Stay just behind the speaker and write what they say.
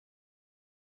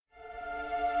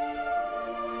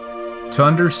To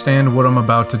understand what I'm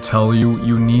about to tell you,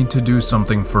 you need to do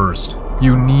something first.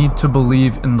 You need to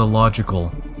believe in the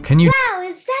logical. Can you— Wow,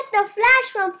 is that the Flash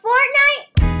from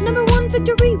Fortnite? Number 1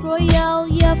 victory royale,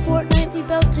 yeah, Fortnite, we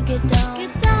bout to get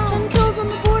down. 10 kills on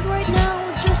the board right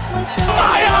now, just wiped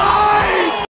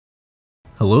out.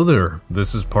 Hello there,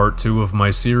 this is part 2 of my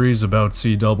series about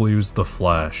CW's The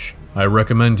Flash. I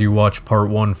recommend you watch part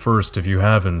 1 first if you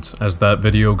haven't, as that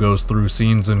video goes through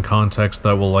scenes and context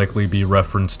that will likely be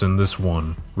referenced in this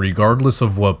one. Regardless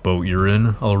of what boat you're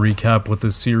in, I'll recap what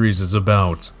this series is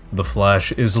about. The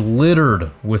Flash is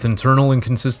littered with internal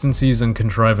inconsistencies and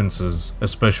contrivances,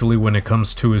 especially when it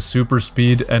comes to his super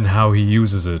speed and how he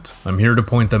uses it. I'm here to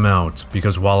point them out,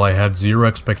 because while I had zero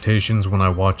expectations when I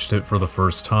watched it for the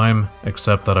first time,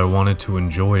 except that I wanted to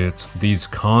enjoy it, these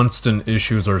constant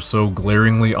issues are so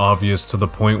glaringly obvious to the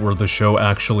point where the show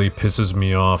actually pisses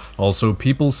me off. Also,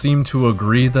 people seem to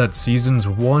agree that seasons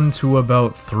 1 to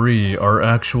about 3 are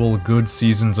actual good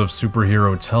seasons of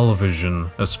superhero television,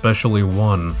 especially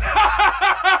 1.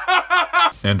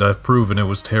 And I've proven it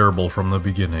was terrible from the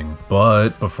beginning.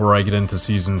 But before I get into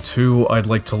season 2, I'd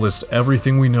like to list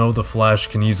everything we know the Flash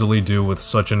can easily do with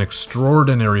such an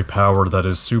extraordinary power that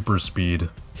is super speed.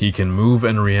 He can move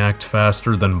and react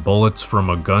faster than bullets from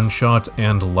a gunshot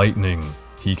and lightning.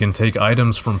 He can take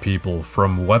items from people,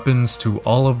 from weapons to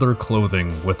all of their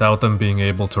clothing, without them being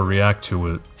able to react to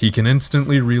it. He can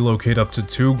instantly relocate up to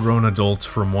 2 grown adults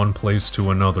from one place to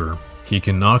another. He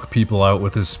can knock people out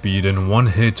with his speed in one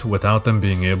hit without them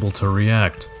being able to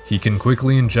react. He can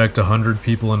quickly inject 100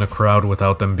 people in a crowd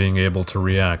without them being able to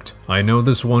react. I know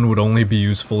this one would only be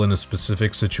useful in a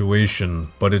specific situation,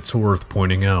 but it's worth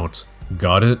pointing out.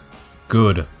 Got it?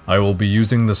 Good. I will be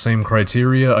using the same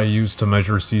criteria I used to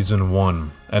measure season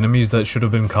 1. Enemies that should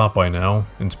have been caught by now,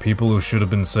 and people who should have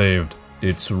been saved.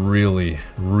 It's really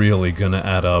gonna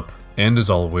add up. And as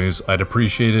always, I'd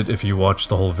appreciate it if you watched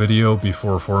the whole video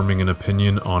before forming an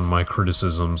opinion on my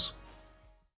criticisms.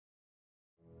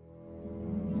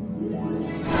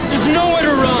 There's nowhere to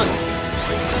run!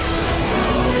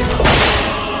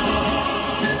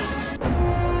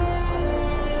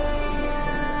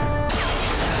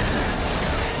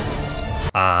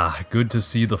 Ah, good to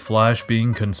see the Flash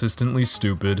being consistently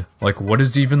stupid. Like, what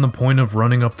is even the point of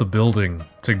running up the building?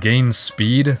 To gain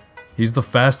speed? He's the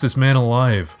fastest man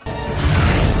alive.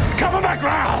 Coming back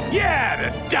round!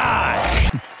 Yeah, to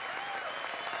die!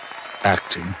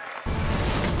 Acting.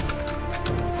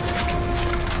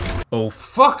 Oh,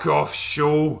 Fuck off,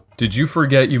 show! did you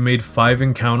forget you made 5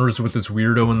 encounters with this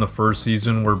weirdo in the first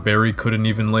season where Barry couldn't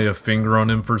even lay a finger on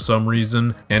him for some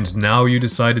reason, and now you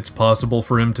decide it's possible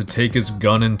for him to take his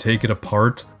gun and take it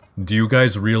apart? Do you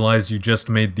guys realize you just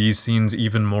made these scenes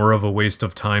even more of a waste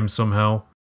of time somehow?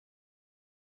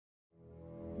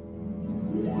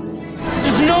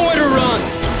 There's nowhere to run!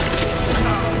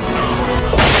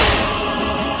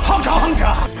 Honka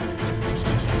honka!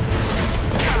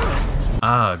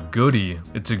 Ah, goody.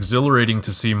 It's exhilarating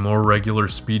to see more regular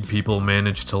speed people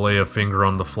manage to lay a finger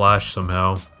on the Flash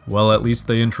somehow. Well, at least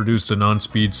they introduced a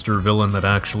non-speedster villain that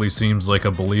actually seems like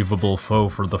a believable foe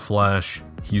for the Flash.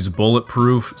 He's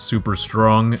bulletproof, super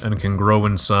strong, and can grow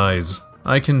in size.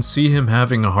 I can see him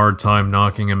having a hard time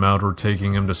knocking him out or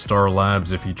taking him to Star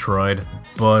Labs if he tried,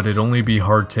 but it'd only be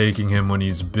hard taking him when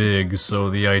he's big, so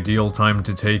the ideal time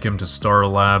to take him to Star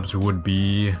Labs would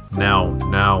be now.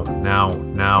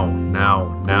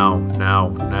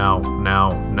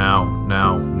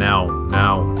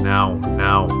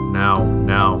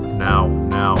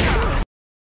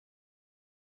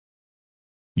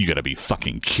 You gotta be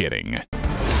fucking kidding.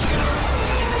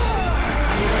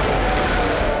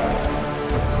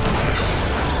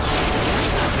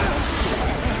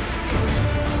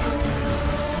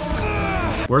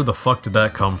 Where the fuck did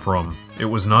that come from? It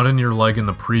was not in your leg in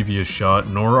the previous shot,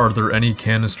 nor are there any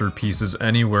canister pieces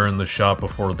anywhere in the shot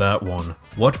before that one.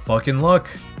 What fucking luck!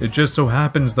 It just so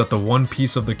happens that the one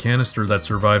piece of the canister that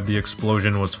survived the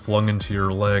explosion was flung into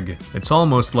your leg. It's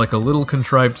almost like a little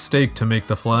contrived stake to make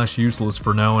the Flash useless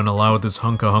for now and allow this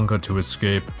hunka hunka to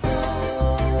escape.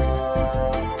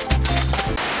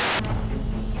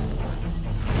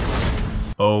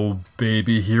 Oh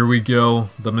baby, here we go.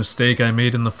 The mistake I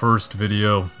made in the first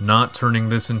video, not turning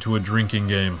this into a drinking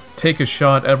game. Take a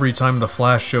shot every time the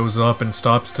Flash shows up and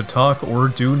stops to talk or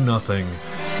do nothing.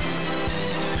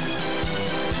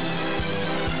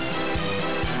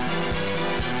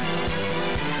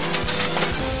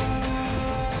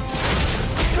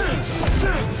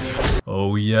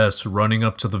 Oh yes, running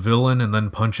up to the villain and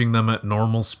then punching them at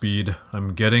normal speed.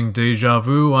 I'm getting deja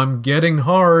vu, I'm getting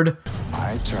hard.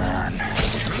 My turn.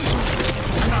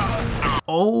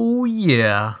 Oh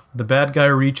yeah, the bad guy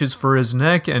reaches for his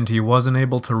neck and he wasn't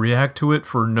able to react to it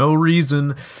for no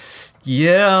reason.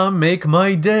 Yeah, make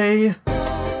my day.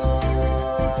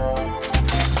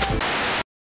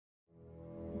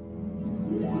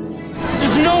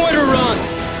 There's nowhere to run!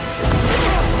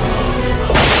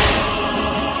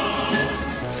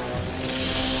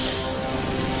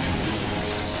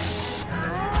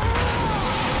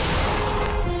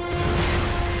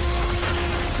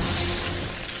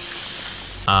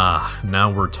 Ah,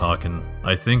 now we're talking.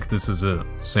 I think this is it.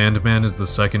 Sandman is the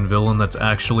second villain that's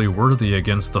actually worthy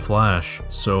against the Flash.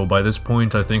 So by this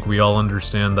point, I think we all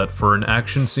understand that for an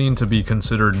action scene to be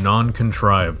considered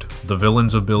non-contrived, the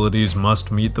villain's abilities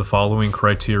must meet the following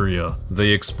criteria. They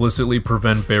explicitly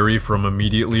prevent Barry from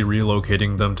immediately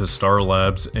relocating them to Star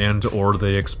Labs, and/or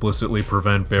they explicitly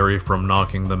prevent Barry from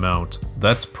knocking them out.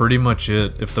 That's pretty much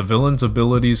it. If the villain's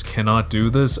abilities cannot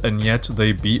do this, and yet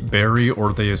they beat Barry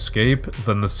or they escape,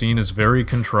 then the scene is very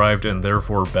contrived and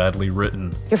therefore badly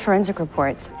written. Your forensic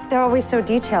reports, they're always so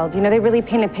detailed. You know, they really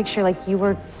paint a picture like you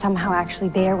were somehow actually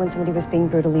there when somebody was being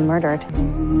brutally murdered.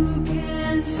 Who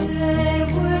can say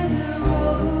where the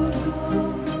road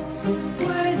goes,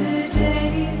 where the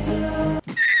day flows?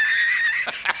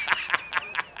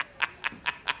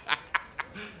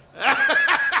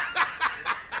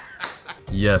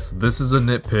 Yes, this is a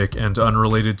nitpick and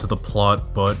unrelated to the plot,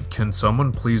 but can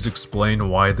someone please explain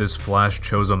why this Flash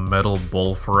chose a metal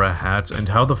bull for a hat, and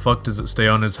how the fuck does it stay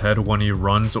on his head when he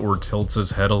runs or tilts his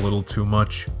head a little too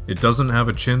much? It doesn't have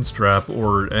a chin strap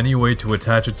or any way to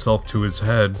attach itself to his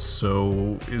head,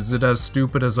 so is it as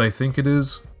stupid as I think it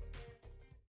is?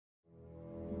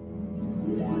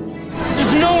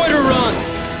 There's nowhere to run!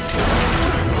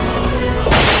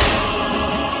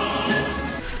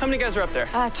 How many guys are up there?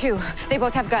 2. They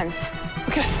both have guns.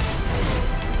 Okay.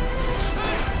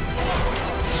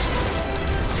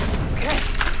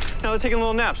 Now they're taking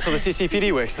little naps till the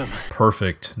CCPD wakes them.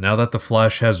 Perfect. Now that the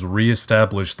Flash has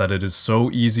re-established that it is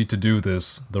so easy to do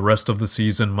this, the rest of the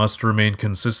season must remain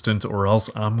consistent or else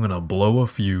I'm gonna blow a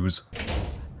fuse.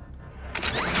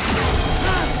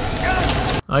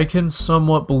 I can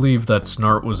somewhat believe that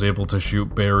Snart was able to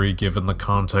shoot Barry given the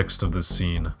context of this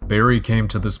scene. Barry came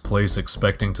to this place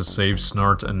expecting to save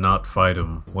Snart and not fight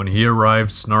him. When he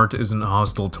arrives, Snart isn't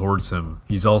hostile towards him.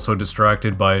 He's also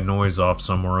distracted by a noise off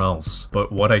somewhere else.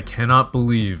 But what I cannot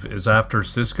believe is after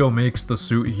Cisco makes the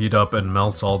suit heat up and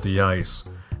melts all the ice,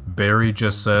 Barry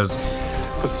just says,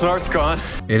 But Snart's gone.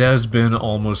 it has been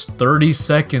almost 30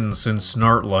 seconds since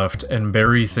Snart left, and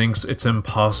Barry thinks it's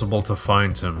impossible to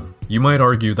find him. You might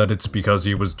argue that it's because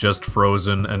he was just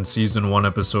frozen, and Season 1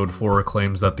 Episode 4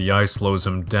 claims that the ice slows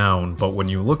him down, but when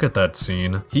you look at that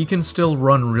scene, he can still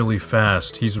run really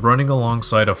fast. He's running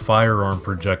alongside a firearm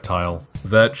projectile.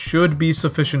 That should be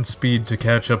sufficient speed to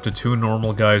catch up to 2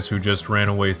 normal guys who just ran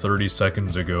away 30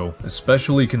 seconds ago,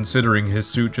 especially considering his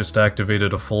suit just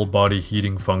activated a full body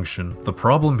heating function. The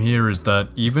problem here is that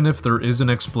even if there is an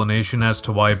explanation as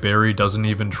to why Barry doesn't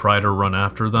even try to run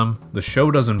after them, the show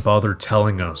doesn't bother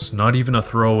telling us, not even a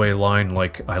throwaway line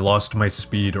like, "I lost my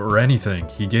speed," or anything.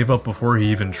 He gave up before he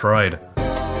even tried.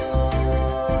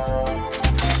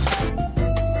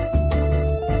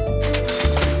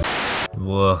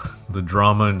 Ugh, the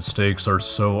drama and stakes are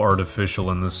so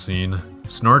artificial in this scene.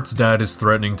 Snart's dad is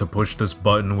threatening to push this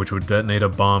button which would detonate a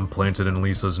bomb planted in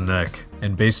Lisa's neck.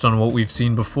 And based on what we've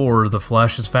seen before, the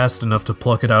Flash is fast enough to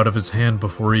pluck it out of his hand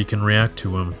before he can react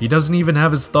to him. He doesn't even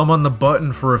have his thumb on the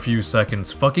button for a few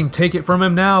seconds. Fucking take it from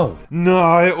him now!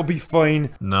 Nah, it'll be fine.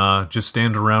 Nah, just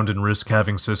stand around and risk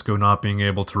having Cisco not being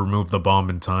able to remove the bomb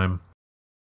in time.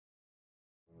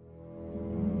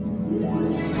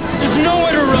 There's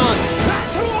nowhere to run!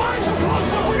 That's who I'm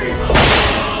supposed to be!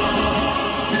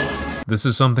 This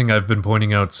is something I've been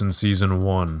pointing out since Season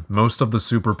 1. Most of the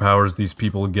superpowers these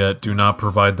people get do not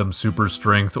provide them super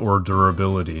strength or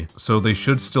durability, so they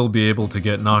should still be able to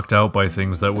get knocked out by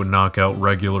things that would knock out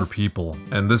regular people.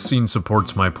 And this scene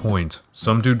supports my point.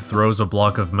 Some dude throws a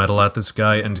block of metal at this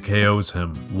guy and KOs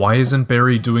him. Why isn't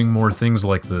Barry doing more things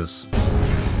like this?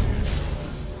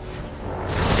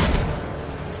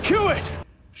 Cue it!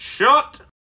 Shut!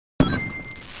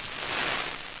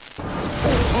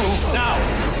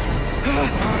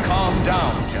 Calm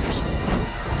down, Jefferson.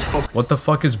 What the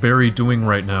fuck is Barry doing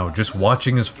right now? Just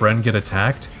watching his friend get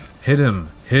attacked? Hit him.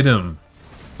 Hit him.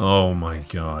 Oh my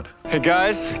god. Hey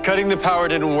guys, cutting the power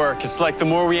didn't work. It's like the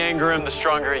more we anger him, the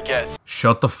stronger he gets.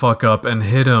 Shut the fuck up and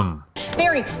hit him.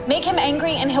 Barry, make him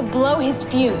angry and he'll blow his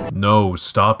fuse. No,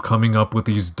 stop coming up with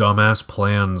these dumbass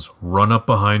plans. Run up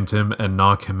behind him and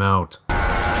knock him out.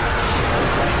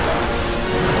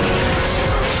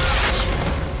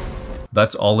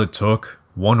 That's all it took?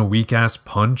 One weak-ass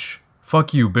punch?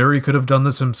 Fuck you, Barry could have done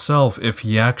this himself if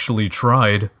he actually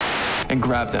tried. And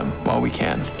grab them while we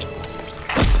can.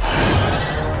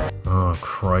 Oh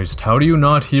Christ, how do you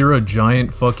not hear a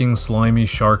giant fucking slimy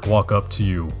shark walk up to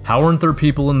you? How aren't there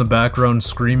people in the background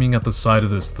screaming at the side of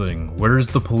this thing? Where's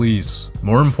the police?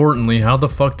 More importantly, how the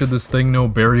fuck did this thing know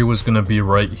Barry was gonna be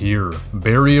right here?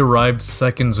 Barry arrived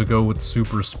seconds ago with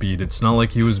super speed. It's not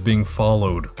like he was being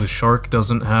followed. The shark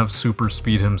doesn't have super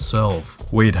speed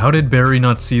himself. Wait, how did Barry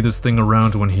not see this thing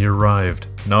around when he arrived?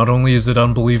 Not only is it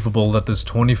unbelievable that this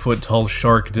 20-foot tall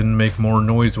shark didn't make more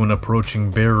noise when approaching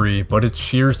Barry, but its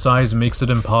sheer size makes it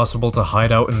impossible to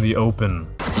hide out in the open.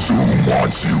 Zoom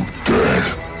wants you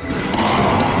dead.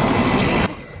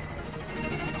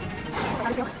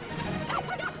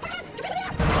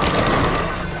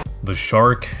 The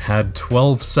shark had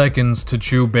 12 seconds to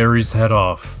chew Barry's head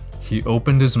off. He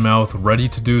opened his mouth ready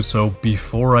to do so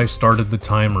before I started the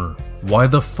timer. Why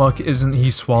the fuck isn't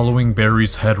he swallowing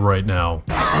Barry's head right now?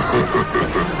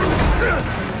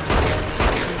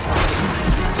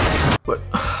 But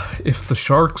if the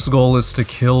shark's goal is to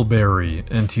kill Barry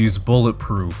and he's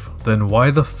bulletproof, then why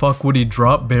the fuck would he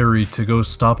drop Barry to go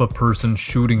stop a person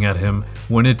shooting at him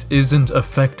when it isn't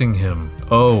affecting him?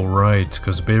 Oh right,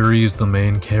 cause Barry is the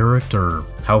main character.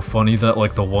 How funny that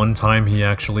like the one time he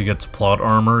actually gets plot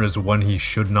armor is when he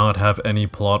should not have any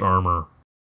plot armor.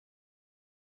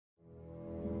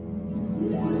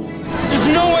 There's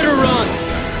nowhere to run!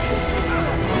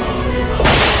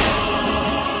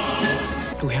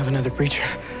 Do we have another breacher?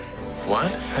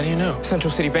 What? How do you know?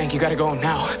 Central City Bank, you gotta go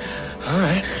now.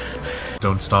 Alright.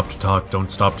 Don't stop to talk,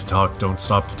 don't stop to talk, don't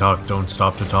stop to talk, don't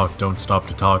stop to talk, don't stop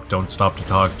to talk, don't stop to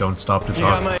talk, don't stop to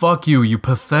talk. Fuck you, you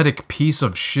pathetic piece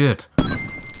of shit.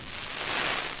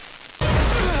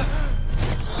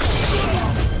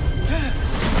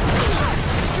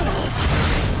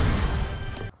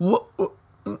 What?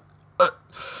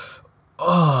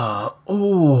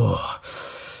 Oh.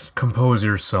 Compose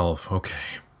yourself, okay.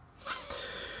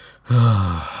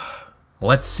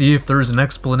 Let's see if there's an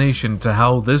explanation to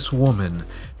how this woman,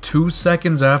 2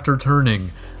 seconds after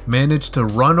turning, managed to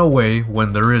run away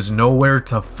when there is nowhere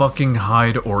to fucking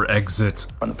hide or exit.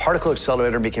 When the particle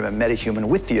accelerator became a metahuman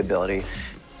with the ability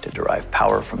to derive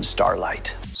power from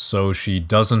starlight. So she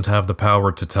doesn't have the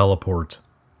power to teleport.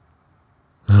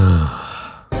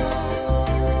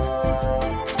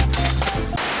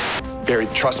 Barry,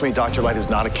 trust me, Dr. Light is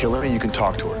not a killer, and you can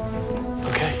talk to her.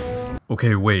 Okay.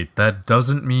 Okay, wait, that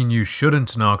doesn't mean you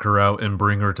shouldn't knock her out and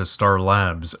bring her to Star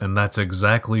Labs, and that's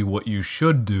exactly what you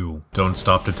should do. Don't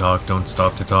stop to talk, don't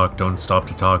stop to talk, don't stop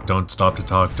to talk, don't stop to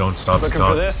talk, don't stop to talk. Looking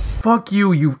for this? Fuck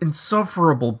you, you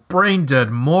insufferable,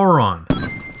 brain-dead moron!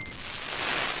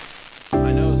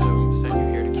 I know Zoom sent you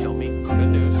here to kill me. Good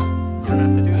news. You don't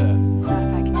have to do that. Not if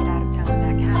I can get out of town with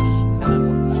that cash. And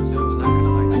then what? Zoom's not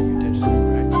gonna like that you ditched Zoom,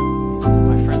 right?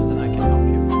 My friends and I can help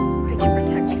you. But it can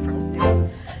protect me from Zoom.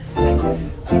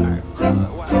 Alright,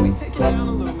 why don't we take it down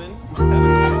a lumen? Have a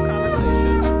normal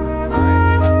conversation.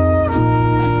 Alright.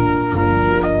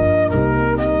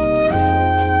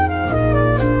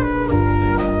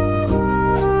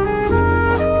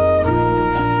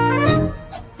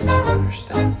 I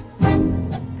understand.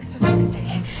 This was a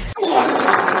mistake.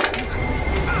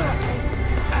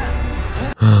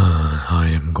 I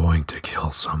am going to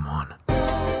kill someone.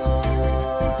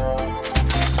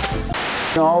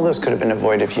 All this could have been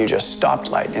avoided if you just stopped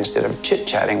Light instead of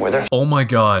chit-chatting with her. Oh my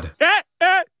god.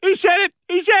 He said it!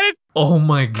 He said it! Oh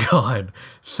my god.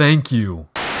 Thank you.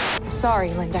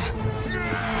 Sorry, Linda.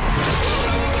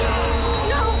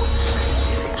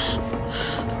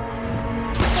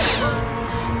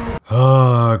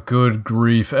 Ah, good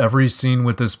grief. Every scene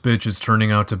with this bitch is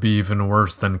turning out to be even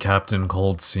worse than Captain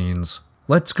Cold scenes.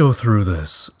 Let's go through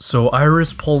this. So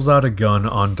Iris pulls out a gun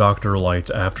on Dr. Light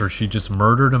after she just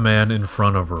murdered a man in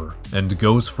front of her, and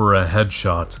goes for a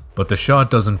headshot. But the shot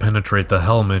doesn't penetrate the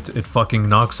helmet, it fucking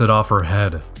knocks it off her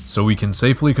head. So we can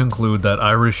safely conclude that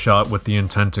Iris shot with the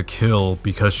intent to kill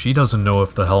because she doesn't know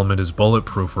if the helmet is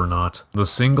bulletproof or not. The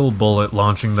single bullet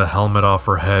launching the helmet off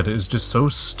her head is just so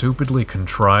stupidly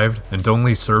contrived and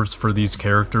only serves for these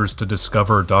characters to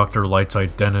discover Dr. Light's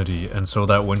identity, and so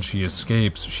that when she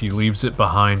escapes, she leaves it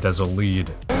behind as a lead.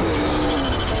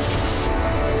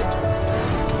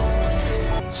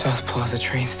 South Plaza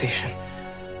train station.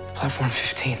 Platform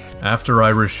 15. After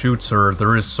Iris shoots her,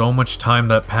 there is so much time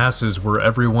that passes where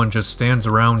everyone just stands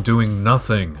around doing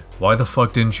nothing. Why the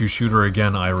fuck didn't you shoot her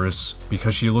again, Iris?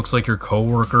 Because she looks like your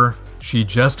coworker? She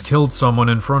just killed someone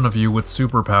in front of you with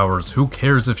superpowers. Who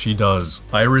cares if she does?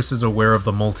 Iris is aware of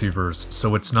the multiverse,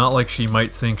 so it's not like she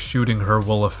might think shooting her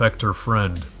will affect her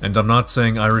friend. And I'm not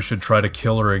saying Iris should try to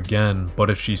kill her again, but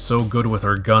if she's so good with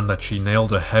her gun that she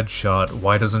nailed a headshot,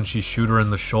 why doesn't she shoot her in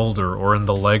the shoulder or in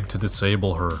the leg to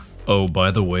disable her? Oh,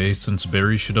 by the way, since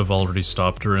Barry should have already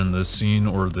stopped her in this scene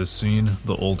or this scene,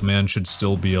 the old man should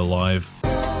still be alive.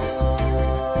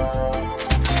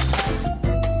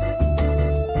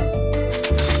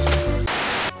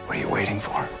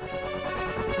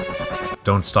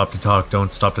 Don't stop to talk,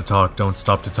 don't stop to talk, don't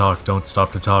stop to talk, don't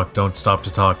stop to talk, don't stop to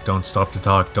talk, don't stop to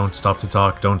talk, don't stop to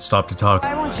talk, don't stop to talk.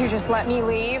 Why won't you just let me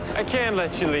leave? I can't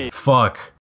let you leave. Fuck.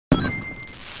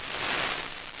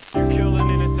 You killed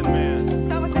an innocent man.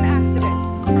 That was an accident.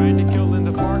 Trying to kill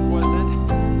Linda Park, was it?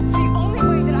 It's the only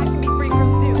way that I can be free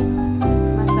from Zoo.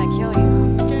 Unless I kill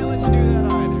you. Can't let you do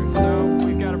that either, so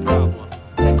we've got a problem.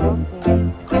 We'll see.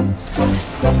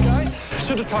 Guys, I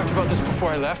should have talked about this before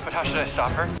I left, but how should I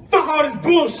stop her? Fuck all this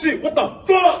bullshit! What the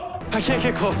fuck? I can't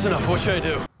get close enough. What should I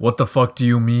do? What the fuck do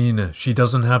you mean? She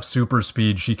doesn't have super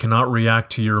speed. She cannot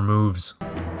react to your moves.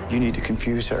 You need to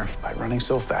confuse her. By running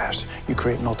so fast, you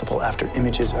create multiple after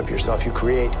images of yourself. You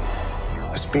create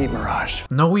a speed mirage.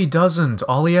 No, he doesn't.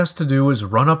 All he has to do is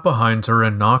run up behind her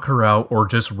and knock her out, or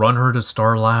just run her to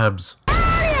Star Labs.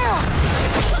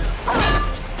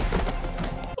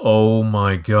 Oh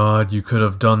my god, you could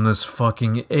have done this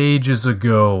fucking ages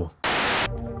ago.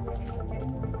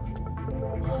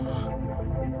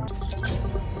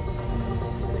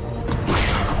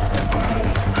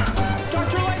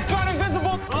 Dr. Light's got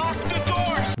Invisible! Lock the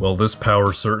doors! Well, this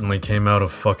power certainly came out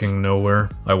of fucking nowhere.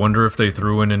 I wonder if they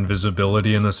threw in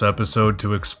invisibility in this episode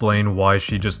to explain why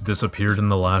she just disappeared in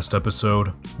the last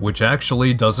episode. Which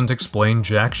actually doesn't explain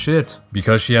jack shit.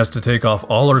 Because she has to take off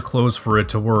all her clothes for it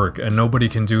to work, and nobody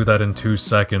can do that in 2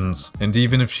 seconds. And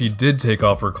even if she did take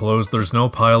off her clothes, there's no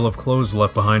pile of clothes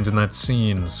left behind in that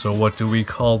scene. So what do we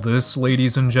call this,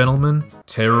 ladies and gentlemen?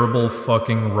 Terrible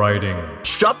fucking writing.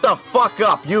 Shut the fuck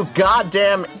up, you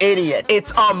goddamn idiot.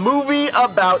 It's a movie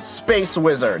about space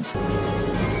wizards.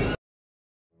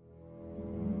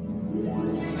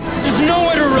 There's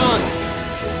nowhere to run!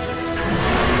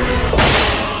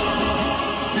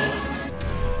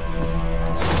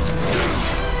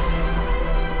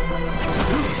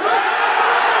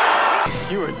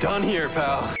 You are done here,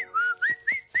 pal.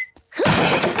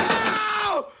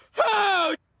 Ow!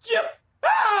 Ow!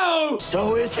 Ow!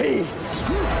 So is he.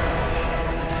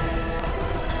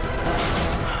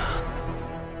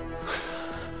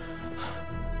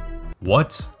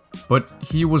 What? But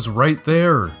he was right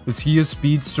there. Is he a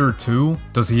speedster too?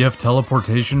 Does he have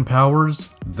teleportation powers?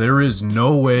 There is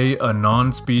no way a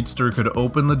non-speedster could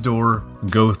open the door,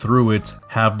 go through it,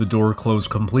 have the door close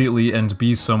completely, and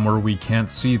be somewhere we can't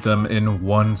see them in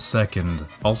 1 second.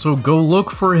 Also, go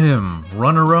look for him!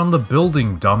 Run around the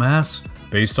building, dumbass!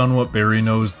 Based on what Barry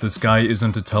knows, this guy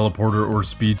isn't a teleporter or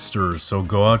speedster, so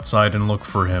go outside and look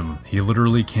for him. He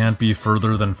literally can't be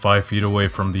further than 5 feet away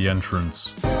from the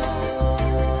entrance.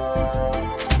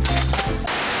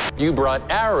 You brought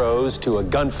arrows to a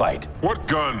gunfight. What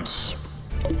guns?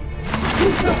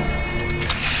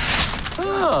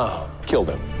 Oh,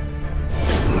 killed him.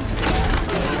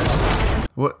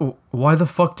 Why the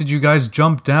fuck did you guys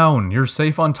jump down? You're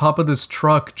safe on top of this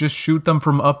truck. Just shoot them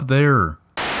from up there.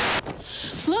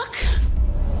 Look!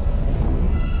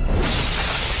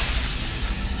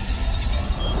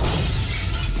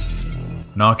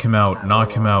 Knock him out,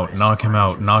 knock him out, knock him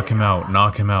out, knock him out,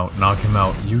 knock him out, knock him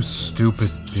out. You stupid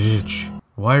bitch.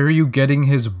 Why are you getting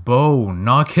his bow?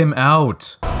 Knock him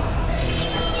out.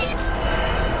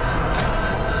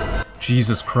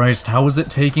 Jesus Christ, how is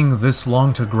it taking this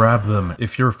long to grab them?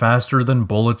 If you're faster than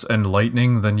bullets and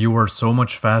lightning, then you are so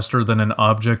much faster than an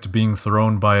object being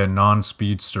thrown by a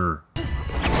non-speedster.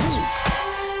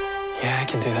 Yeah, I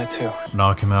can do that too.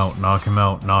 Knock him out, knock him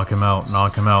out, knock him out,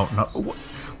 knock him out.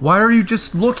 Why are you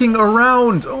just looking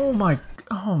around? Oh my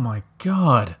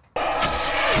god.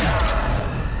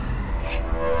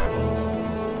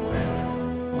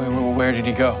 Where did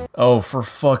he go? Oh, for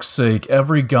fuck's sake,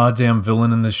 every goddamn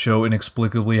villain in this show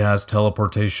inexplicably has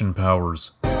teleportation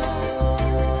powers.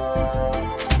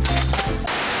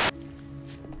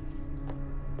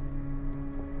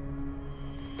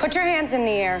 Put your hands in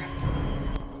the air.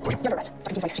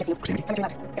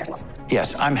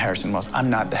 Yes, I'm Harrison Wells. I'm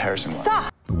not the Harrison Wells.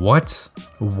 Stop! What?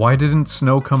 Why didn't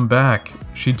Snow come back?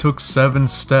 She took 7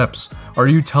 steps. Are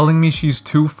you telling me she's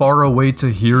too far away to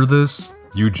hear this?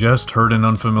 You just heard an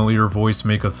unfamiliar voice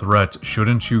make a threat.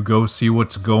 Shouldn't you go see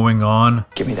what's going on?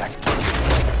 Give me that.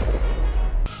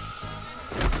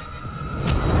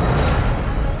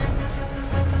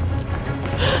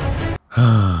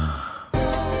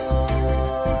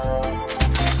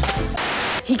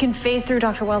 phase through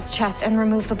Dr. Wells' chest and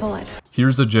remove the bullet.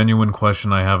 Here's a genuine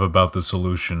question I have about the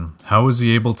solution. How is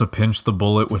he able to pinch the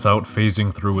bullet without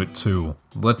phasing through it too?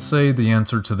 Let's say the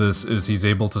answer to this is he's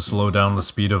able to slow down the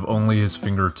speed of only his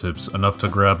fingertips, enough to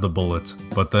grab the bullet.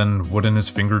 But then, wouldn't his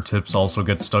fingertips also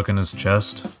get stuck in his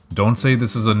chest? Don't say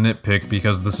this is a nitpick,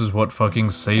 because this is what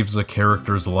fucking saves a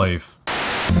character's life.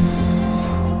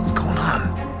 What's going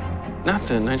on?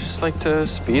 Nothing. I just like to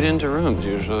speed into rooms,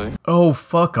 usually. Oh,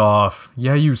 fuck off.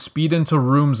 Yeah, you speed into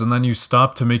rooms and then you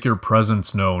stop to make your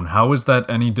presence known. How is that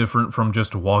any different from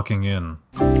just walking in?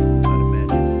 You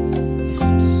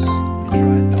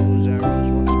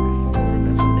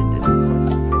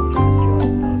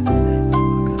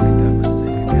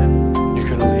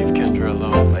couldn't leave Kendra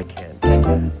alone. I can't do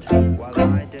that. While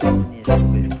my destiny is to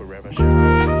live forever, shall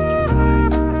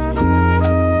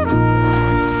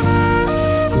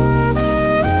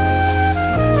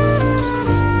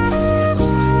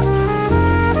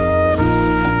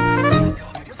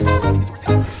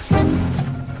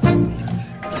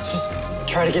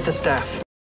try to get the staff.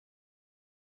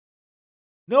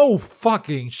 No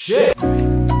fucking shit.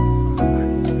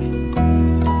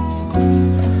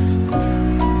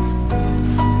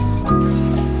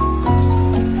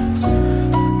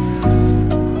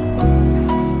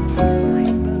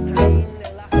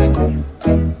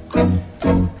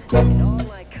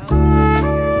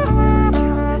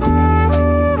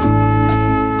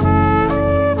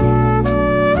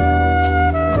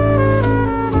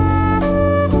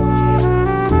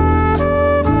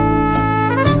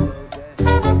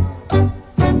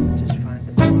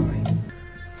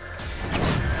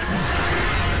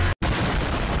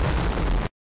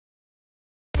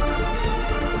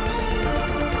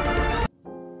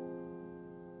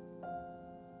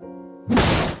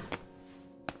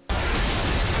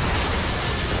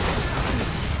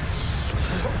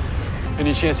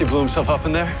 Any chance he blew himself up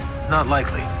in there? Not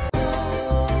likely.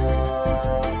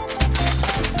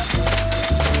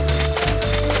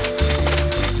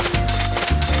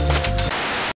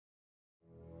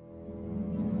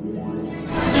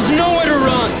 There's nowhere to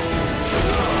run!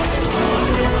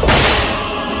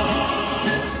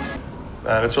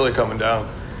 Man, it's really coming down.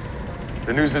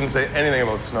 The news didn't say anything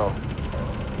about snow.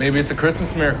 Maybe it's a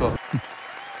Christmas miracle.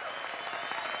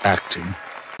 Acting.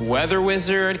 Weather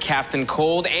Wizard, Captain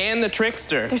Cold, and the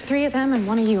Trickster. There's 3 of them and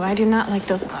 1 of you. I do not like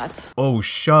those odds. Oh,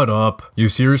 shut up. You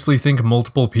seriously think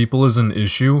multiple people is an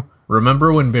issue?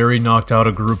 Remember when Barry knocked out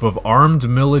a group of armed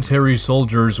military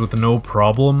soldiers with no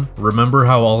problem? Remember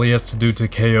how all he has to do to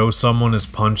KO someone is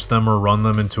punch them or run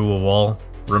them into a wall?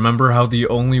 Remember how the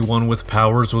only one with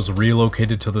powers was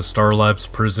relocated to the Star Labs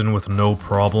prison with no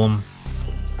problem?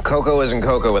 Coco isn't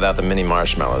Coco without the mini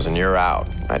marshmallows, and you're out.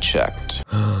 I checked.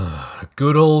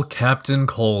 Good old Captain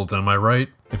Cold, am I right?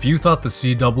 If you thought the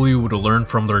CW would have learned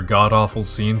from their god-awful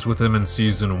scenes with him in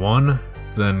Season 1,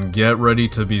 then get ready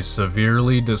to be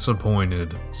severely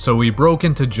disappointed. So he broke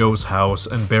into Joe's house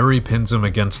and Barry pins him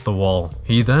against the wall.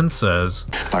 He then says,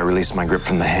 If I release my grip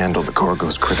from the handle, the core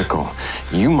goes critical.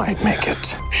 You might make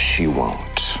it. She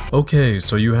won't. Okay,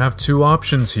 so you have 2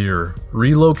 options here.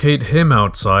 Relocate him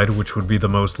outside, which would be the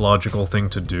most logical thing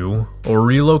to do, or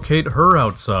relocate her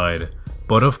outside.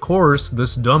 But of course,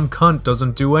 this dumb cunt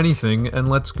doesn't do anything and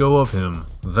lets go of him.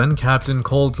 Then Captain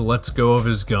Cold lets go of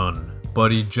his gun.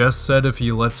 But he just said if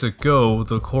he lets it go,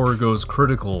 the core goes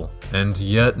critical. And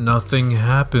yet nothing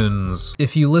happens.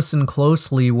 If you listen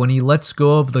closely, when he lets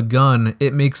go of the gun,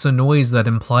 it makes a noise that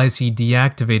implies he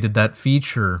deactivated that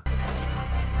feature.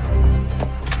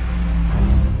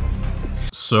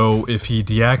 So, if he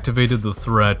deactivated the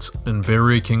threat, and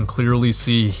Barry can clearly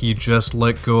see he just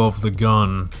let go of the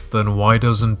gun, then why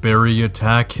doesn't Barry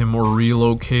attack him or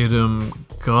relocate him?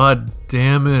 God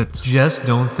damn it. Just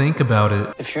don't think about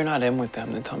it. If you're not in with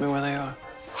them, then tell me where they are.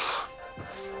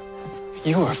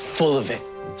 You are full of it,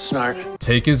 Snart.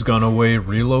 Take his gun away,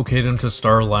 relocate him to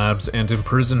Star Labs, and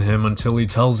imprison him until he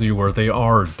tells you where they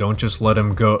are. Don't just let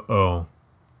him go. Oh.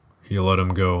 He let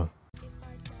him go.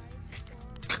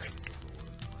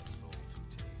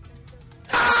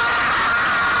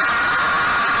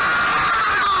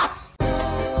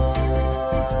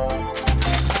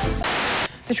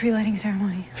 The tree lighting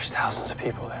ceremony. There's thousands of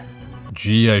people there.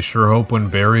 Gee, I sure hope when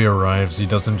Barry arrives, he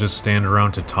doesn't just stand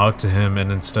around to talk to him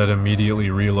and instead immediately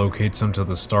relocates him to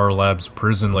the Star Labs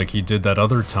prison like he did that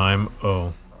other time.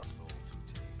 Oh.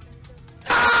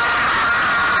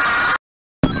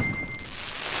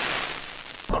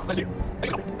 Let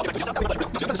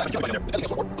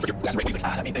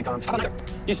me think on.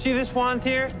 You see this wand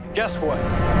here? Guess what?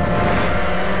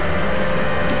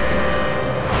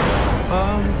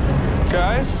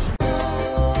 Guys?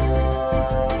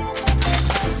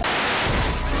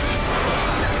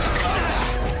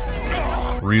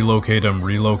 Relocate him,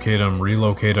 relocate him,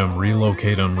 relocate him,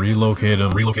 relocate him, relocate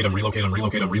him, relocate him, relocate him,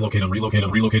 relocate him, relocate him, relocate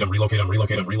him, relocate him, relocate him,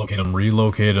 relocate him, relocate him,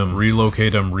 relocate him,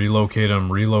 relocate him, relocate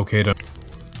him, relocate him.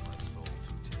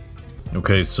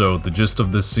 Okay, so the gist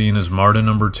of this scene is Martin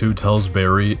number 2 tells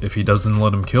Barry if he doesn't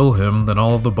let him kill him, then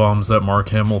all of the bombs that Mark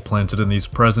Hamill planted in these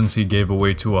presents he gave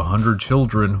away to 100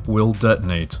 children will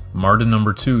detonate. Martin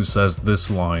number 2 says this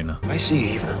line. I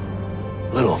see even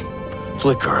a little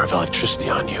flicker of electricity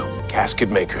on you. Casket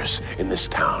makers in this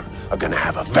town are gonna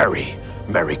have a very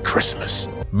Merry Christmas.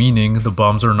 Meaning, the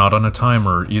bombs are not on a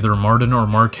timer, either Martin or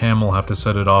Mark Hamill have to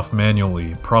set it off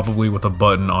manually, probably with a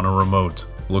button on a remote.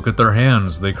 Look at their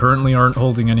hands, they currently aren't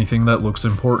holding anything that looks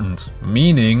important.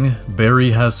 Meaning,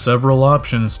 Barry has several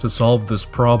options to solve this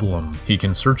problem. He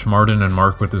can search Martin and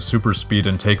Mark with his super speed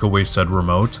and take away said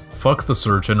remote, fuck the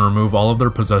search and remove all of their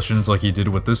possessions like he did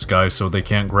with this guy so they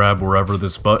can't grab wherever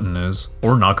this button is,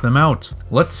 or knock them out.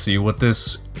 Let's see what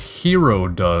this hero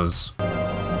does.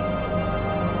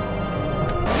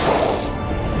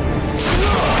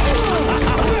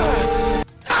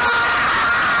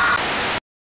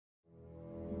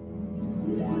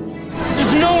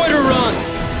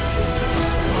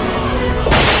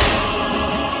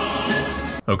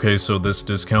 Okay, so this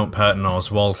discount Patton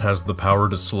Oswalt has the power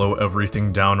to slow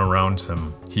everything down around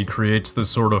him. He creates this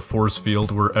sort of force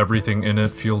field where everything in it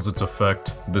feels its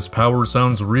effect. This power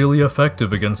sounds really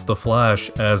effective against the Flash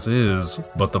as is,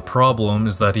 but the problem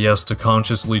is that he has to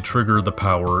consciously trigger the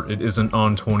power. It isn't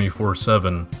on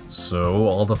 24/7. So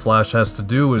all the Flash has to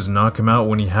do is knock him out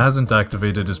when he hasn't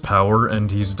activated his power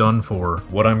and he's done for.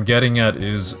 What I'm getting at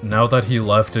is, now that he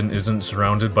left and isn't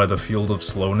surrounded by the field of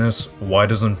slowness, why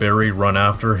doesn't Barry run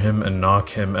after him and knock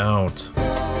him out?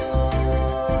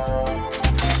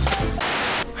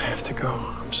 I have to go.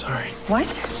 I'm sorry.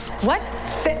 What? What?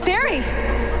 Barry!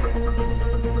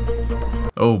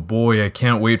 Oh boy, I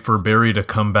can't wait for Barry to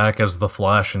come back as the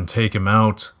Flash and take him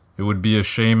out. It would be a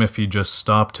shame if he just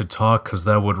stopped to talk, cause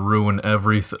that would ruin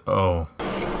everything. Oh.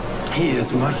 He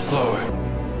is much slower.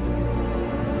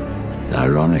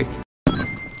 Ironic.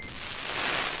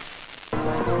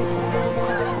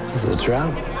 Is it a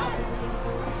trap?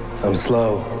 I'm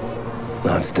slow,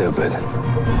 not stupid.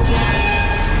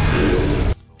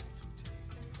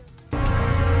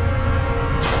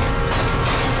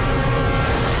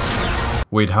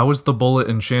 Wait, how is the bullet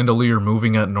and chandelier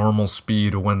moving at normal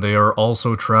speed when they are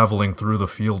also traveling through the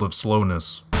field of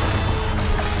slowness?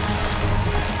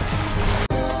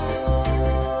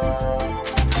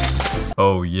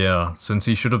 Oh yeah, since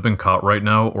he should have been caught right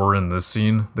now, or in this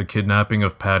scene, the kidnapping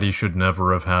of Patty should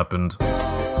never have happened.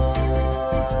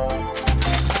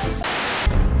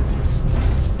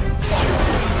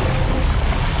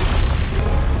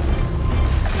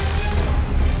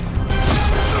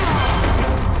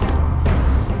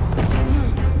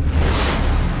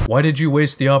 Why did you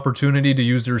waste the opportunity to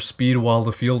use your speed while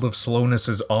the field of slowness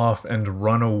is off and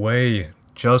run away?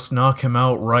 Just knock him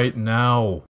out right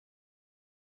now.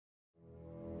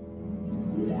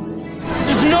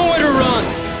 There's nowhere to run!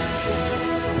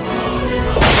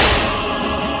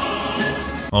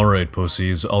 Alright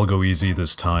pussies, I'll go easy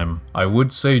this time. I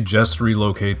would say just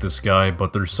relocate this guy,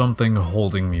 but there's something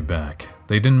holding me back.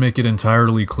 They didn't make it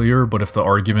entirely clear, but if the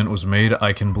argument was made,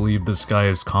 I can believe this guy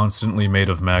is constantly made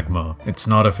of magma. It's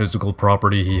not a physical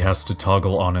property he has to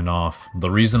toggle on and off. The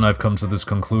reason I've come to this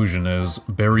conclusion is,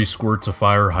 Barry squirts a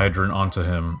fire hydrant onto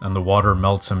him, and the water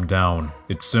melts him down.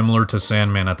 It's similar to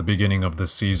Sandman at the beginning of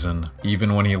this season.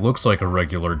 Even when he looks like a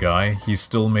regular guy, he's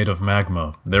still made of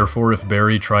magma. Therefore, if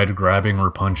Barry tried grabbing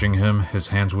or punching him, his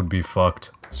hands would be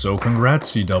fucked. So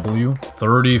congrats, CW.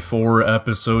 34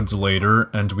 episodes later,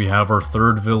 and we have our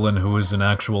third villain who is an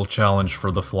actual challenge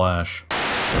for the Flash.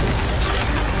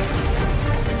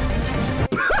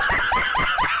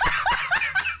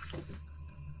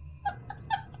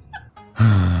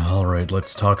 Alright,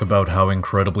 let's talk about how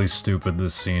incredibly stupid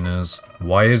this scene is.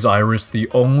 Why is Iris the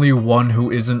only one who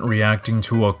isn't reacting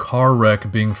to a car wreck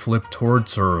being flipped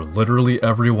towards her? Literally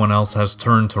everyone else has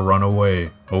turned to run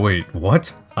away. Oh wait,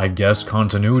 what? I guess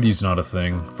continuity's not a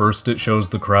thing. First it shows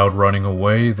the crowd running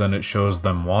away, then it shows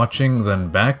them watching, then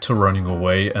back to running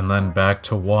away, and then back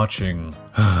to watching.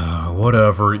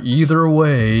 Whatever, either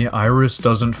way, Iris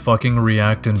doesn't fucking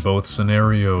react in both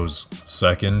scenarios.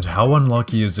 Second, how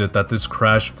unlucky is it that this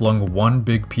crash flung one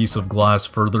big piece of glass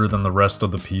further than the rest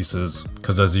of the pieces?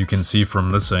 Cause as you can see from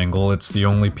this angle, it's the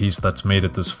only piece that's made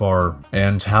it this far.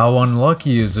 And how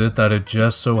unlucky is it that it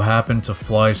just so happened to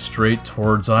fly straight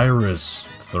towards Iris?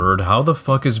 Third, how the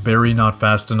fuck is Barry not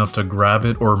fast enough to grab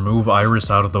it or move Iris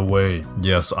out of the way?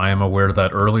 Yes, I am aware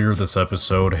that earlier this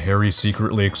episode, Harry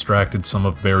secretly extracted some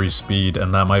of Barry's speed,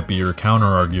 and that might be your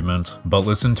counter-argument, but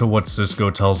listen to what Cisco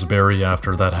tells Barry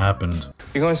after that happened.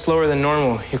 You're going slower than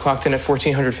normal. You clocked in at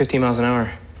 1,450 miles an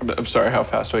hour. I'm sorry, how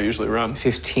fast do I usually run?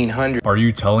 1,500. Are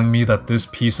you telling me that this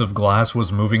piece of glass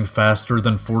was moving faster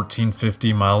than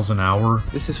 1,450 miles an hour?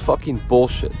 This is fucking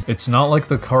bullshit. It's not like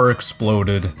the car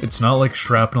exploded. It's not like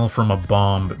shrapnel from a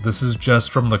bomb. This is just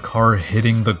from the car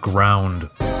hitting the ground.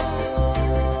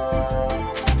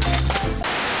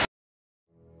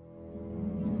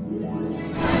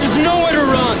 There's nowhere to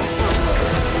run!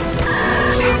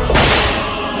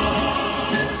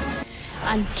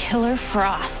 I'm Killer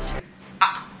Frost.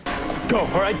 Go,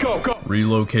 all right, go, go.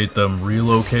 Relocate them,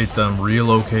 relocate them,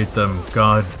 relocate them.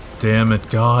 God damn it,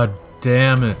 god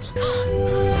damn it.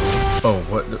 Oh,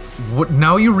 what,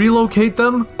 now you relocate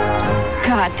them?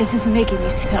 God, this is making me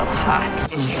so hot.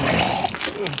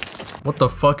 What the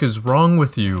fuck is wrong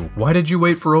with you? Why did you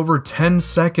wait for over 10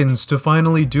 seconds to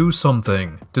finally do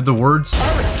something? Did the words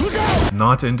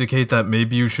not indicate that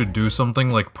maybe you should do something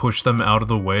like push them out of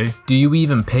the way? Do you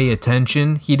even pay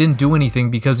attention? He didn't do anything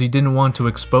because he didn't want to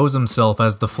expose himself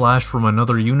as the Flash from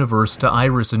another universe to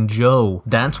Iris and Joe.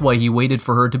 That's why he waited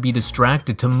for her to be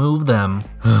distracted to move them.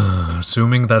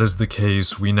 Assuming that is the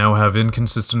case, we now have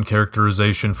inconsistent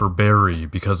characterization for Barry,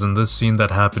 because in this scene that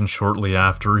happened shortly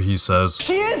after, he says,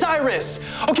 "She is Iris!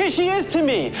 Okay, she is to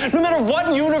me! No matter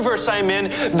what universe I'm in,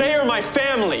 they are my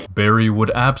family!" Barry would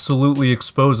absolutely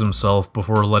expose himself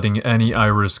before letting any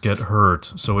Iris get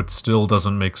hurt, so it still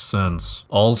doesn't make sense.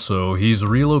 Also, he's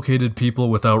relocated people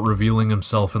without revealing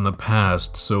himself in the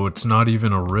past, so it's not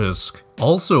even a risk.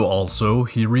 Also,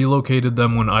 he relocated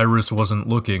them when Iris wasn't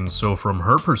looking, so from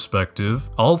her perspective,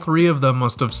 all three of them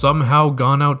must have somehow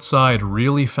gone outside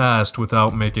really fast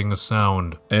without making a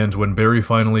sound. And when Barry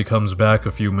finally comes back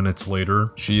a few minutes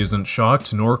later, she isn't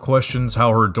shocked nor questions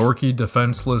how her dorky,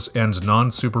 defenseless, and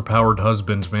non-superpowered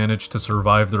husband managed to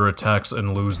survive their attacks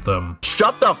and lose them.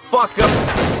 Shut the fuck up!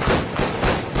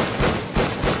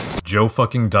 Joe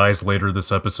fucking dies later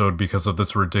this episode because of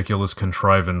this ridiculous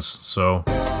contrivance, so...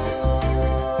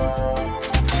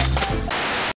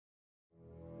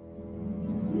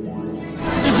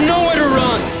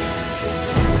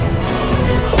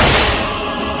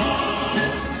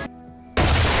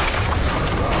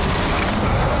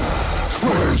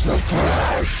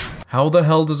 How the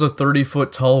hell does a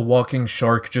 30-foot tall walking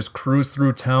shark just cruise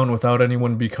through town without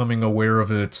anyone becoming aware of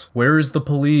it? Where is the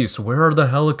police? Where are the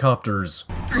helicopters?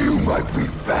 You might be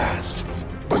fast,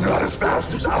 but not as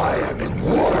fast as I am in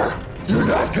water. You're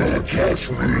not gonna catch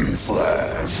me,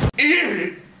 Flash.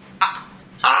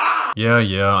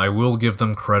 Yeah, I will give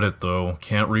them credit though.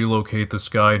 Can't relocate this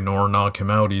guy nor knock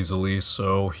him out easily,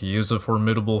 so he is a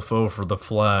formidable foe for the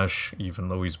Flash, even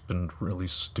though he's been really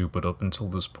stupid up until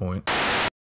this point.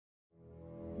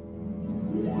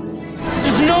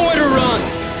 There's nowhere to run!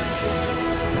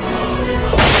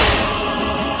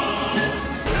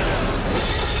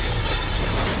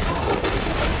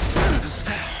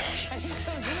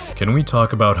 Can we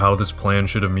talk about how this plan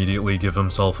should immediately give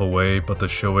himself away, but the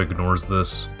show ignores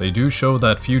this? They do show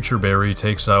that future Barry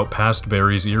takes out past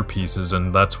Barry's earpieces,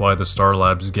 and that's why the Star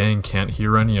Labs gang can't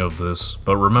hear any of this.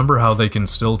 But remember how they can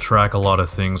still track a lot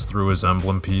of things through his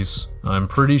emblem piece? I'm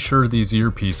pretty sure these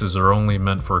earpieces are only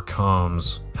meant for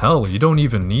comms. Hell, you don't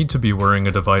even need to be wearing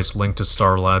a device linked to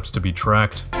Star Labs to be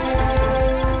tracked.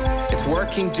 It's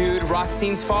working, dude.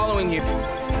 Rothstein's following you.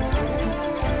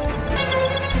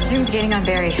 Zoom's getting on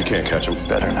Barry. You can't catch him.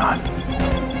 Better not.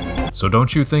 So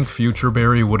don't you think future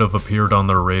Barry would have appeared on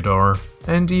their radar?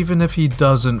 And even if he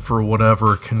doesn't for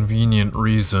whatever convenient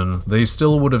reason, they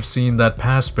still would have seen that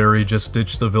past Barry just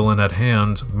ditched the villain at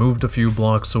hand, moved a few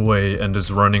blocks away, and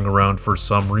is running around for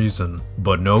some reason.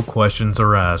 But no questions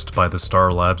are asked by the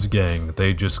Star Labs gang,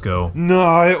 they just go,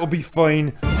 "Nah, it'll be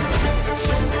fine."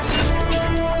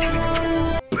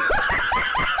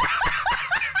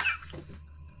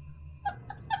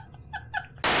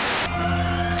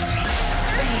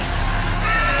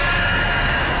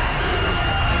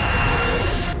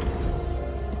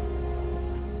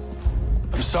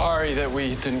 Sorry that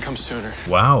we didn't come sooner.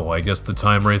 Wow, I guess the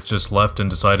Time Wraith just left and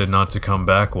decided not to come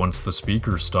back once the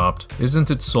speaker stopped.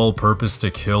 Isn't its sole purpose to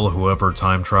kill whoever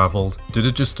time traveled? Did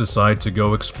it just decide to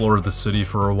go explore the city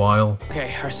for a while?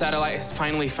 Okay, our satellite has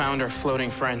finally found our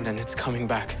floating friend and it's coming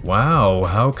back. Wow,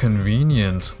 how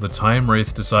convenient. The Time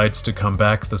Wraith decides to come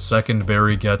back the second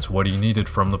Barry gets what he needed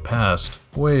from the past.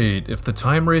 Wait, if the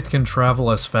Time Wraith can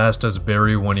travel as fast as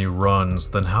Barry when he runs,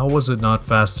 then how was it not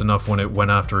fast enough when it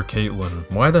went after Caitlin?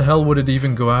 Why the hell would it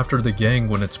even go after the gang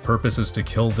when its purpose is to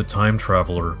kill the Time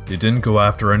Traveler? It didn't go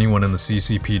after anyone in the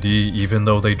CCPD, even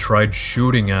though they tried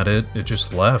shooting at it, it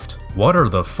just left. What are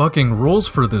the fucking rules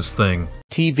for this thing?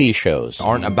 TV shows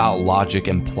aren't about logic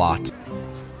and plot.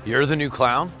 You're the new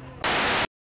clown?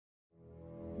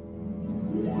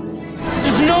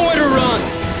 There's nowhere to run!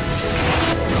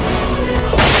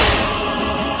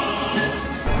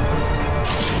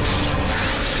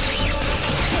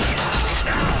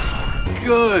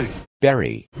 Good.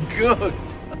 Barry. Good.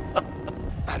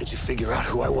 How did you figure out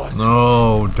who I was?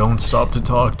 No, don't stop to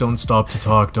talk, don't stop to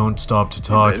talk, don't stop to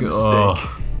talk. Ugh.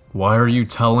 Why are you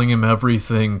telling him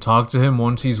everything? Talk to him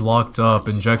once he's locked up,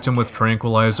 inject him with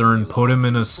tranquilizer, and put him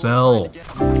in a cell.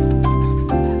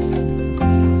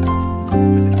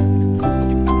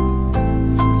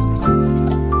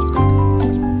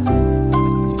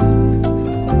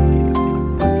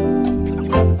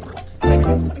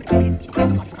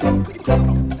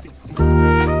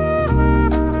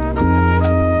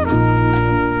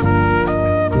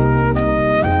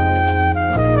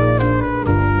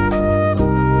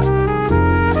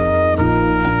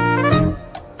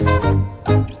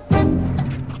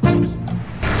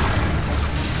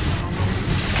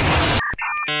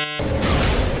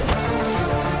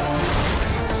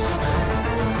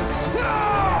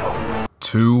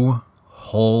 2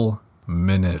 whole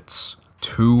minutes.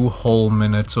 2 whole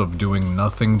minutes of doing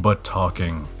nothing but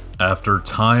talking. After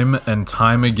time and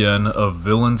time again of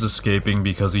villains escaping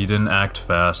because he didn't act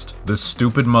fast, this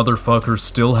stupid motherfucker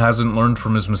still hasn't learned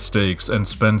from his mistakes and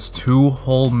spends 2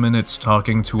 whole minutes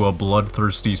talking to a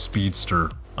bloodthirsty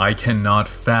speedster. I cannot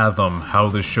fathom how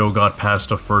this show got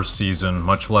past a first season,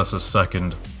 much less a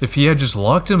second. If he had just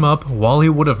locked him up, Wally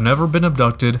would have never been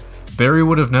abducted, Barry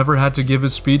would have never had to give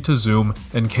his speed to Zoom,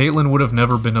 and Caitlin would have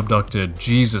never been abducted.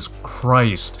 Jesus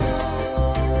Christ.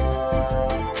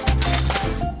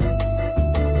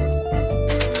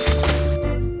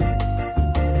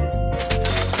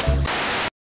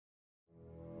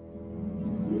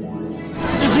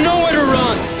 There's nowhere to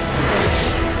run!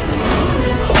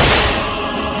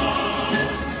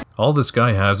 All this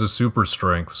guy has is super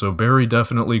strength, so Barry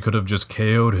definitely could have just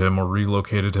KO'd him or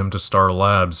relocated him to Star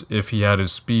Labs if he had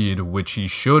his speed, which he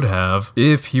should have,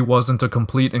 if he wasn't a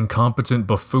complete incompetent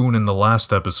buffoon in the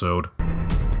last episode.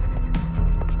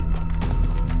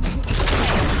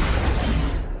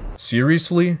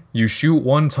 Seriously? You shoot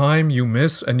one time, you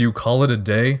miss, and you call it a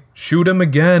day? Shoot him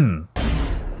again!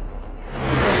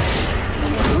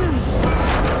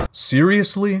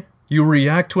 Seriously? You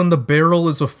react when the barrel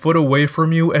is a foot away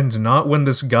from you and not when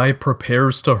this guy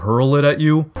prepares to hurl it at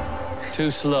you?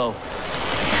 Too slow.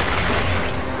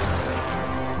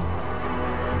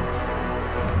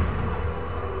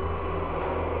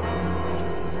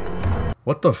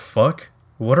 What the fuck?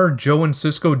 What are Joe and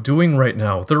Cisco doing right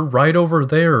now? They're right over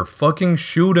there. Fucking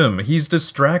shoot him. He's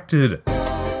distracted.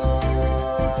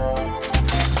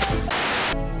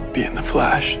 Being the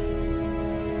Flash.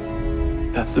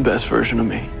 That's the best version of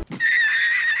me.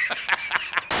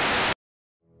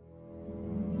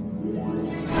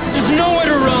 There's nowhere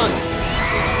to run!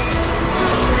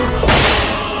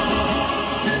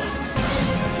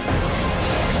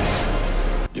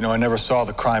 You know, I never saw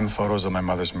the crime photos of my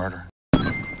mother's murder.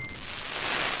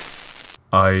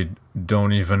 I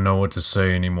don't even know what to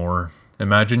say anymore.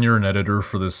 Imagine you're an editor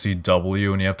for the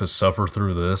CW and you have to suffer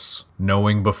through this,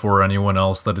 knowing before anyone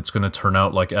else that it's going to turn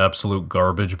out like absolute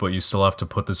garbage, but you still have to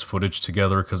put this footage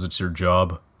together because it's your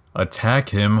job. Attack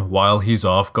him while he's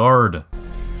off guard.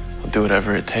 I'll do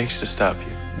whatever it takes to stop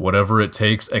you. Whatever it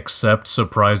takes except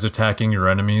surprise attacking your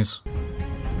enemies.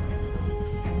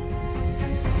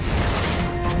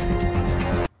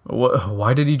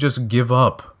 Why did he just give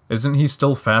up? Isn't he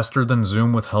still faster than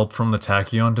Zoom with help from the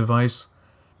Tachyon device?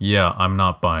 Yeah, I'm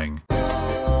not buying.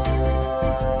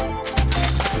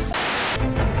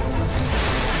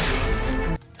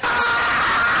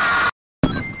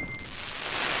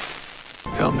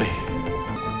 Tell me,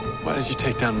 why did you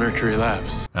take down Mercury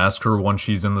Labs? Ask her once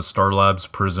she's in the Star Labs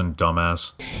prison,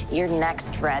 dumbass. You're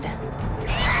next, Fred.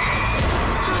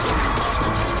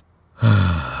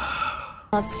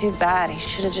 That's too bad. He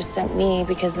should have just sent me,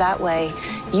 because that way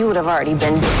you would have already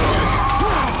been.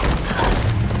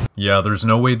 Yeah, there's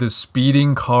no way this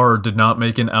speeding car did not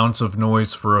make an ounce of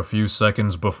noise for a few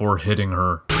seconds before hitting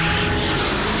her.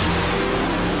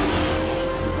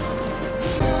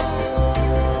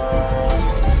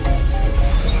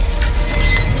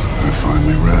 I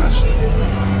finally rest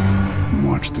and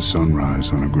watch the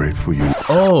sunrise on a grateful you.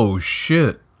 Oh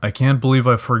shit. I can't believe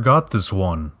I forgot this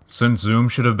one. Since Zoom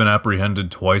should have been apprehended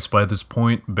twice by this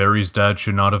point, Barry's dad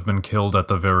should not have been killed at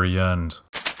the very end.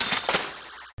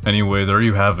 Anyway, there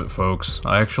you have it, folks.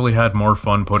 I actually had more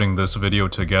fun putting this video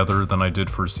together than I did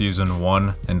for Season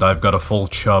 1, and I've got a full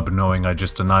chub knowing I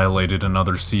just annihilated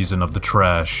another season of the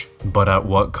trash. But at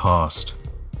what cost?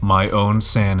 My own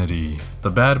sanity. The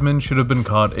badman should have been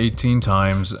caught 18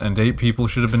 times, and 8 people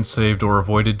should have been saved or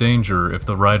avoided danger if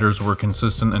the writers were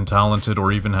consistent and talented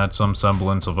or even had some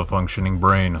semblance of a functioning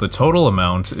brain. The total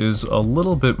amount is a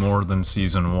little bit more than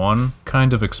Season 1,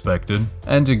 kind of expected.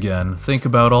 And again, think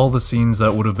about all the scenes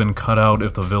that would have been cut out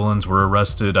if the villains were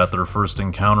arrested at their first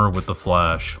encounter with the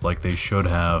Flash, like they should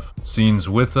have. Scenes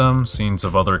with them, scenes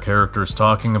of other characters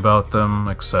talking about them,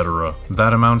 etc.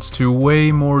 That amounts to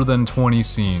way more than 20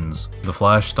 scenes. The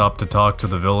Flash stopped to talk to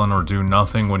the villain or do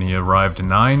nothing when he arrived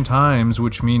 9 times,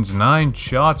 which means 9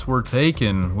 shots were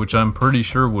taken, which I'm pretty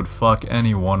sure would fuck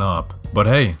anyone up. But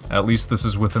hey, at least this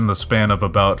is within the span of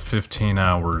about 15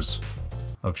 hours.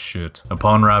 Of shit.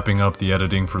 Upon wrapping up the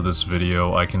editing for this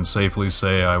video, I can safely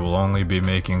say I will only be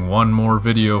making one more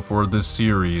video for this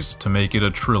series to make it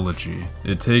a trilogy.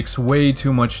 It takes way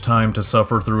too much time to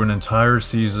suffer through an entire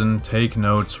season, take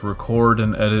notes, record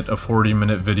and edit a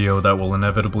 40-minute video that will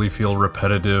inevitably feel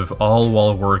repetitive, all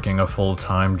while working a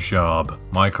full-time job.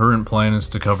 My current plan is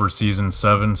to cover Season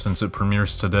 7 since it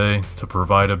premieres today, to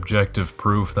provide objective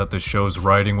proof that the show's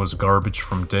writing was garbage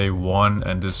from day 1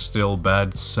 and is still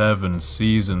bad 7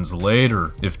 seasons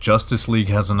later. If Justice League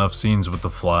has enough scenes with the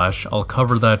Flash, I'll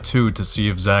cover that too to see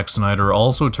if Zack Snyder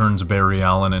also turns Barry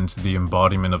Allen into the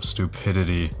embodiment of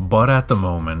stupidity. But at the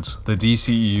moment, the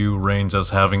DCEU reigns as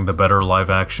having the better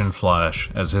live-action Flash,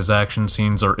 as his action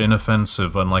scenes are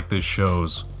inoffensive unlike this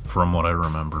show's, from what I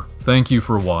remember. Thank you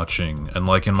for watching, and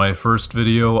like in my first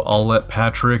video, I'll let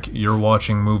Patrick, You're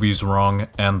Watching Movies Wrong,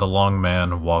 and The Long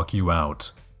Man walk you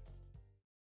out.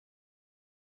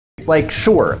 Like,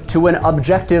 sure, to an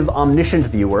objective, omniscient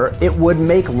viewer, it would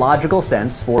make logical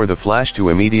sense for the Flash to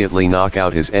immediately knock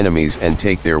out his enemies and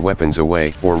take their weapons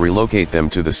away, or relocate them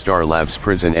to the Star Labs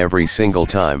prison every single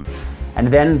time. And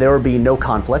then there would be no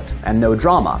conflict and no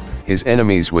drama. His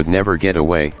enemies would never get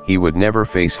away, he would never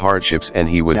face hardships, and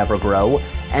he would never grow,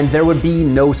 and there would be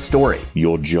no story.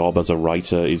 Your job as a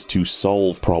writer is to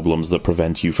solve problems that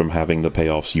prevent you from having the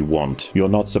payoffs you want. You're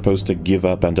not supposed to give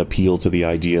up and appeal to the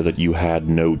idea that you had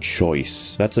no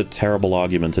choice. That's a terrible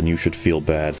argument and you should feel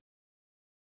bad.